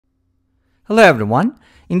Hello everyone.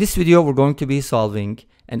 In this video we're going to be solving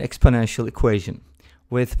an exponential equation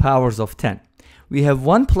with powers of 10. We have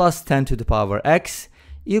 1 plus 10 to the power x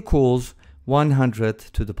equals 100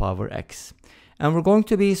 to the power x. And we're going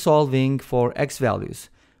to be solving for x values,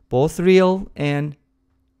 both real and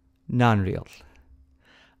non-real.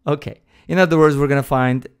 Okay, in other words, we're going to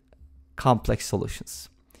find complex solutions.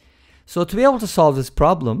 So to be able to solve this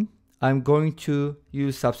problem, I'm going to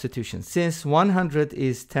use substitution. Since 100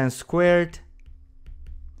 is 10 squared,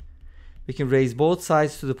 we can raise both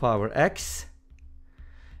sides to the power x,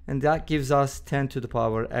 and that gives us 10 to the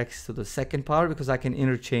power x to the second power because I can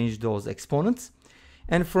interchange those exponents.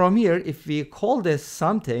 And from here, if we call this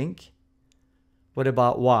something, what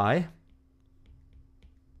about y?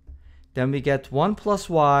 Then we get 1 plus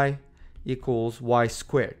y equals y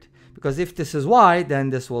squared. Because if this is y, then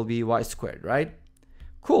this will be y squared, right?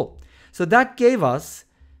 Cool. So that gave us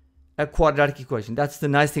a quadratic equation. That's the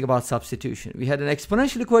nice thing about substitution. We had an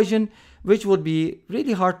exponential equation, which would be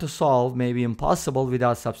really hard to solve, maybe impossible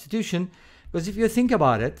without substitution. Because if you think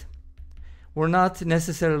about it, we're not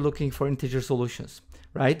necessarily looking for integer solutions,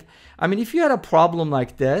 right? I mean, if you had a problem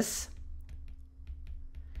like this,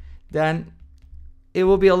 then it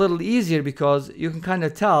will be a little easier because you can kind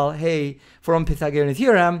of tell, hey, from Pythagorean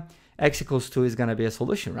theorem, x equals 2 is going to be a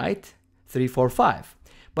solution, right? 3, 4, 5.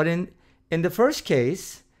 But in the first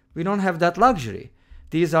case, we don't have that luxury.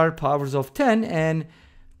 These are powers of 10, and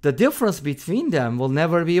the difference between them will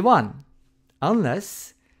never be 1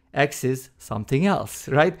 unless x is something else,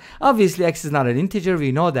 right? Obviously, x is not an integer,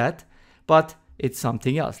 we know that, but it's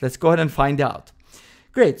something else. Let's go ahead and find out.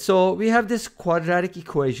 Great, so we have this quadratic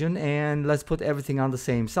equation, and let's put everything on the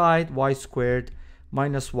same side. Y squared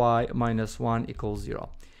minus y minus 1 equals 0.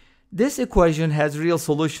 This equation has real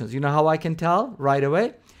solutions. You know how I can tell right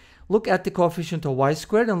away? Look at the coefficient of y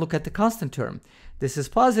squared and look at the constant term. This is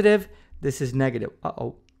positive, this is negative.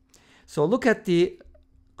 So look at the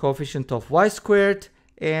coefficient of y squared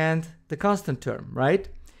and the constant term, right?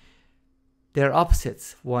 They're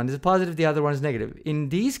opposites. One is positive, the other one is negative. In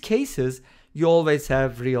these cases, you always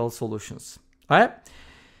have real solutions, right?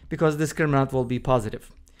 Because the discriminant will be positive.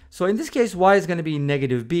 So in this case, y is going to be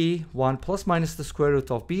negative b, 1 plus minus the square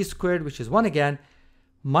root of b squared, which is 1 again,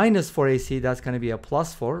 minus 4ac, that's going to be a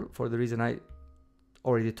plus 4 for the reason I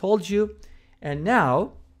already told you. And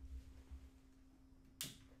now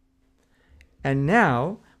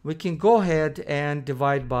we can go ahead and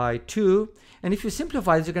divide by 2. And if you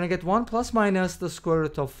simplify this, you're going to get 1 plus minus the square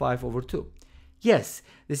root of 5 over 2. Yes,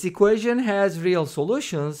 this equation has real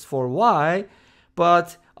solutions for y,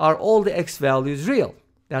 but are all the x values real?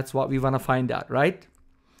 That's what we want to find out, right?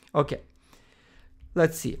 Okay,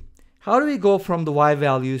 let's see. How do we go from the y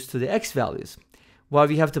values to the x values? Well,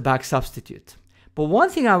 we have to back substitute. But one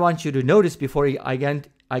thing I want you to notice before I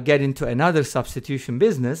get into another substitution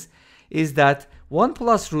business is that 1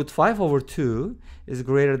 plus root 5 over 2 is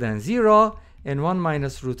greater than 0, and 1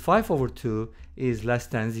 minus root 5 over 2 is less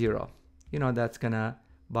than 0. You know, that's going to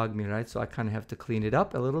bug me, right? So I kind of have to clean it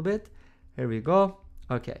up a little bit. Here we go.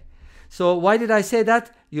 Okay. So why did I say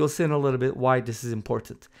that? You'll see in a little bit why this is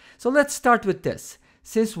important. So let's start with this.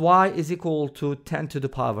 Since y is equal to 10 to the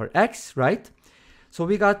power x, right? So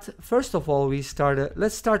we got, first of all,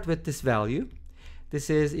 let's start with this value. This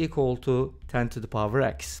is equal to 10 to the power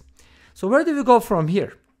x. So where do we go from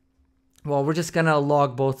here? Well, we're just going to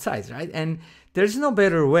log both sides, right? And there's no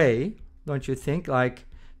better way, don't you think, like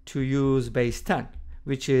to use base 10,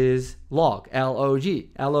 which is log,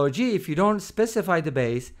 L-O-G. L-O-G, if you don't specify the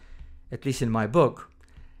base, at least in my book,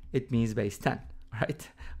 it means base 10, right?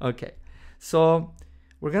 Okay, so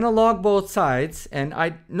we're going to log both sides, and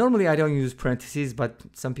normally I don't use parentheses, but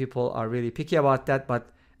some people are really picky about that. But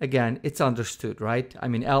again, it's understood, right? I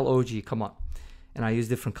mean, L-O-G, come on. And I use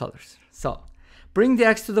different colors. So bring the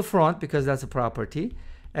x to the front because that's a property.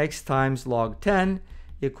 X times log 10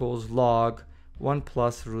 equals log 1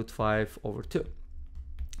 plus root 5 over 2.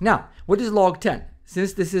 Now, what is log 10?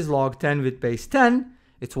 Since this is log 10 with base 10,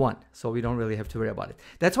 it's 1. So we don't really have to worry about it.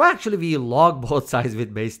 That's why actually we log both sides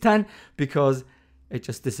with base 10 because it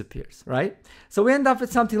just disappears, right? So we end up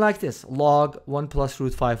with something like this, log 1 plus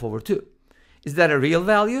root 5 over 2. Is that a real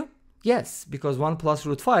value? Yes, because 1 plus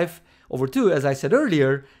root 5 over 2, as I said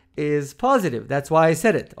earlier, is positive. That's why I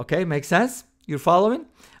said it, okay? Makes sense? You're following?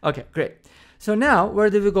 Okay, great. So now, where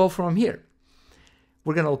do we go from here?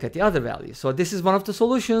 We're going to look at the other value. So this is one of the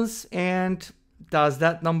solutions, and does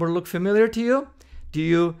that number look familiar to you? Do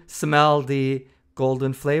you smell the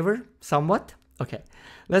golden flavor somewhat? Okay,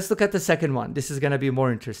 let's look at the second one. This is going to be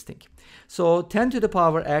more interesting. So 10 to the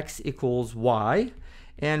power x equals y,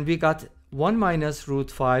 and we got 1 minus root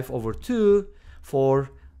 5 over 2 for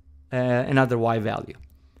another y value.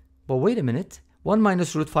 But wait a minute, 1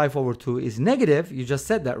 minus root 5 over 2 is negative. You just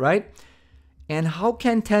said that, right? And how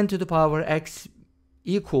can 10 to the power x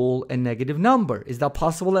equal a negative number? Is that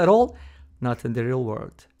possible at all? Not in the real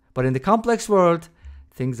world. But in the complex world,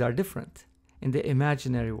 things are different. In the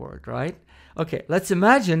imaginary world, right? Okay, let's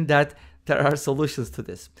imagine that there are solutions to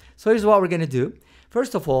this. So here's what we're going to do.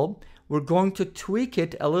 First of all, we're going to tweak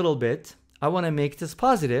it a little bit. I want to make this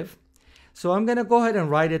positive. So I'm going to go ahead and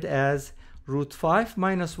write it as root 5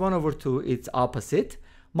 minus 1 over 2, its opposite,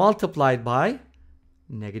 multiplied by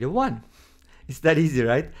negative 1. It's that easy,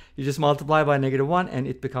 right? You just multiply by negative 1 and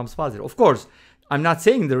it becomes positive. Of course, I'm not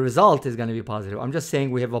saying the result is going to be positive. I'm just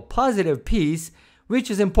saying we have a positive piece, which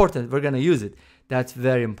is important. We're going to use it. That's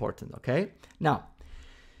very important, okay? Now,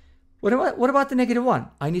 what about the negative 1?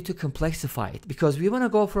 I need to complexify it because we want to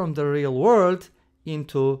go from the real world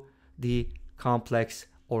into the complex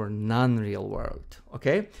or non-real world,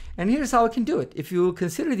 okay? And here's how I can do it. If you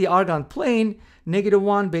consider the argon plane, negative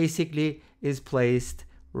 1 basically is placed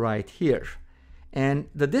right here. And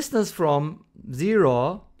the distance from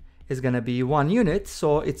 0 is going to be 1 unit,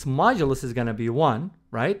 so its modulus is going to be 1,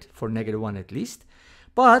 right? For negative 1 at least.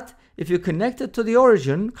 But if you connect it to the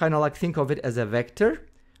origin, kind of like think of it as a vector,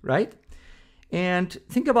 right? And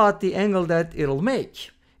think about the angle that it'll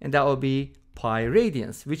make, and that will be pi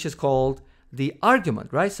radians, which is called the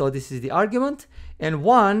argument, right? So this is the argument, and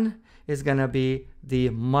 1 is going to be the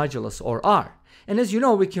modulus, or r. And as you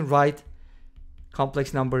know, we can write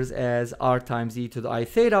complex numbers as r times e to the I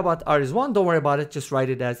theta, but r is 1. Don't worry about it. Just write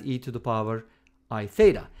it as e to the power I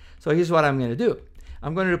theta. So here's what I'm going to do.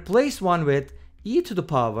 I'm going to replace 1 with e to the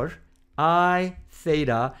power I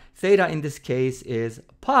theta. Theta in this case is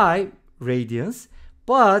pi radians,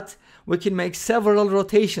 but we can make several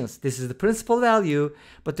rotations. This is the principal value,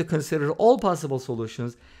 but to consider all possible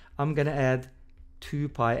solutions, I'm going to add 2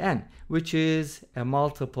 pi n, which is a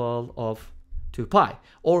multiple of 2 pi,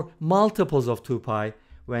 or multiples of 2 pi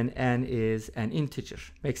when n is an integer.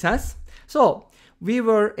 Make sense? So we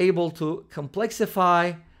were able to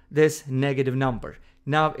complexify this negative number.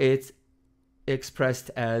 Now it's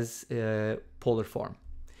expressed as polar form.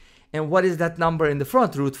 And what is that number in the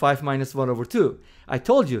front? Root 5 minus 1 over 2. I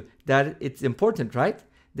told you that it's important, right?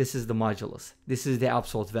 This is the modulus. This is the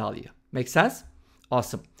absolute value. Make sense?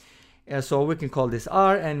 Awesome. So we can call this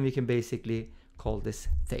r, and we can basically call this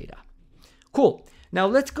theta. Cool. Now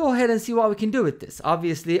let's go ahead and see what we can do with this.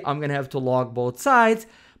 Obviously, I'm going to have to log both sides,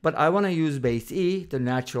 but I want to use base e, the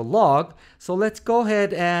natural log. So let's go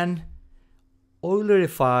ahead and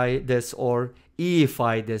Eulerify this, or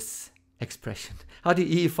eify this expression. How do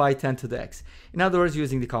you eify 10 to the x? In other words,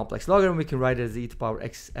 using the complex logarithm, we can write it as e to the power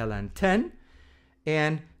x ln 10.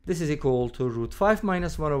 And this is equal to root 5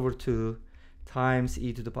 minus 1 over 2 times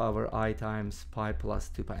e to the power I times pi plus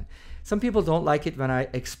 2 pi n. Some people don't like it when I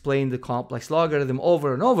explain the complex logarithm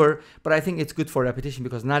over and over, but I think it's good for repetition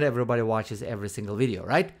because not everybody watches every single video,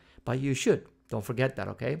 right? But you should. Don't forget that,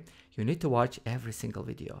 okay? You need to watch every single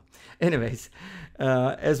video. Anyways,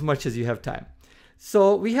 as much as you have time.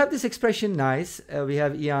 So we have this expression, nice. We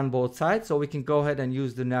have e on both sides, so we can go ahead and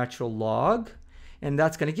use the natural log. And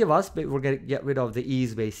that's going to give us, but we're going to get rid of the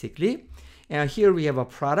e's basically. And here we have a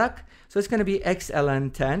product. So it's going to be x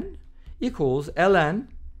ln 10 equals ln.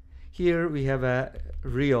 Here we have a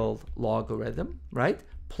real logarithm, right?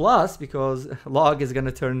 Plus, because log is going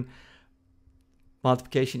to turn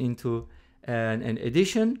multiplication into an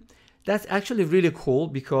addition. That's actually really cool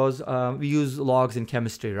because we use logs in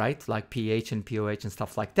chemistry, right? Like pH and pOH and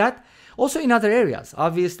stuff like that. Also in other areas.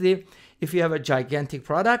 Obviously, if you have a gigantic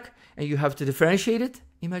product and you have to differentiate it,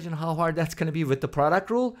 imagine how hard that's going to be with the product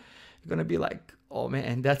rule. You're going to be like, oh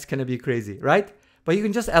man, that's going to be crazy, right? But you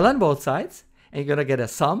can just ln both sides and you're going to get a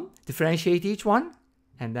sum, differentiate each one,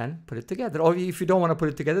 and then put it together. Or if you don't want to put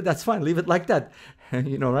it together, that's fine. Leave it like that.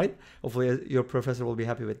 You know, right? Hopefully your professor will be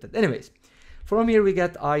happy with that. Anyways. From here we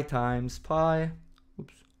get I times pi.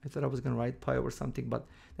 Oops, I thought I was going to write pi over something, but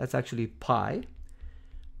that's actually pi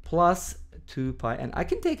plus 2 pi. And I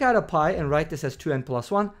can take out a pi and write this as 2n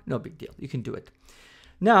plus 1. No big deal. You can do it.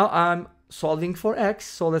 Now I'm solving for x.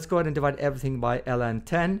 So let's go ahead and divide everything by ln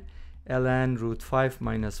 10. ln root 5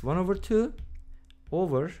 minus 1 over 2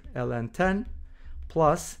 over ln 10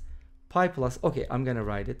 plus pi plus, okay, I'm going to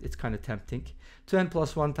write it. It's kind of tempting. 2n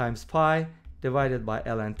plus 1 times pi divided by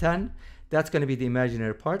ln 10. That's going to be the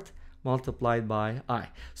imaginary part multiplied by I.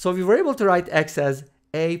 So we were able to write x as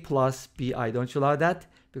a plus bi. Don't you love that?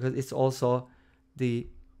 Because it's also the,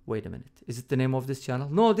 wait a minute, is it the name of this channel?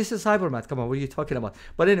 No, this is SyberMath. Come on, what are you talking about?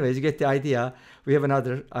 But anyways, you get the idea. We have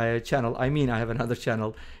another channel. I have another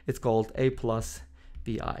channel. It's called a plus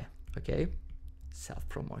bi. Okay.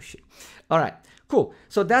 self-promotion. All right, cool.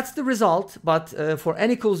 So that's the result, but for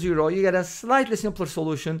n equals 0, you get a slightly simpler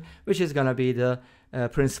solution, which is going to be the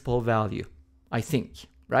principal value, I think,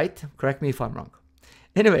 right? Correct me if I'm wrong.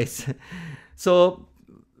 Anyways, so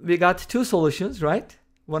we got two solutions, right?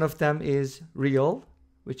 One of them is real,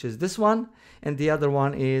 which is this one, and the other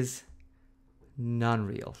one is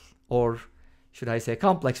non-real, or should I say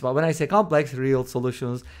complex? But when I say complex, real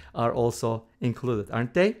solutions are also included,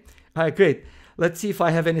 aren't they? All right, great. Let's see if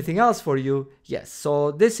I have anything else for you. Yes,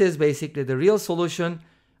 so this is basically the real solution.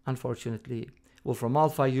 Unfortunately, Wolfram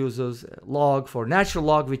Alpha uses log for natural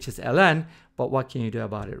log, which is ln, but what can you do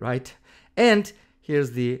about it, right? And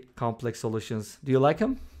here's the complex solutions. Do you like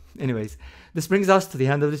them? Anyways, this brings us to the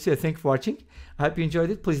end of this video. Thank you for watching. I hope you enjoyed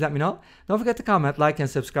it. Please let me know. Don't forget to comment, like, and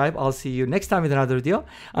subscribe. I'll see you next time with another video.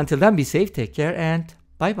 Until then, be safe, take care, and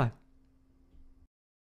bye-bye.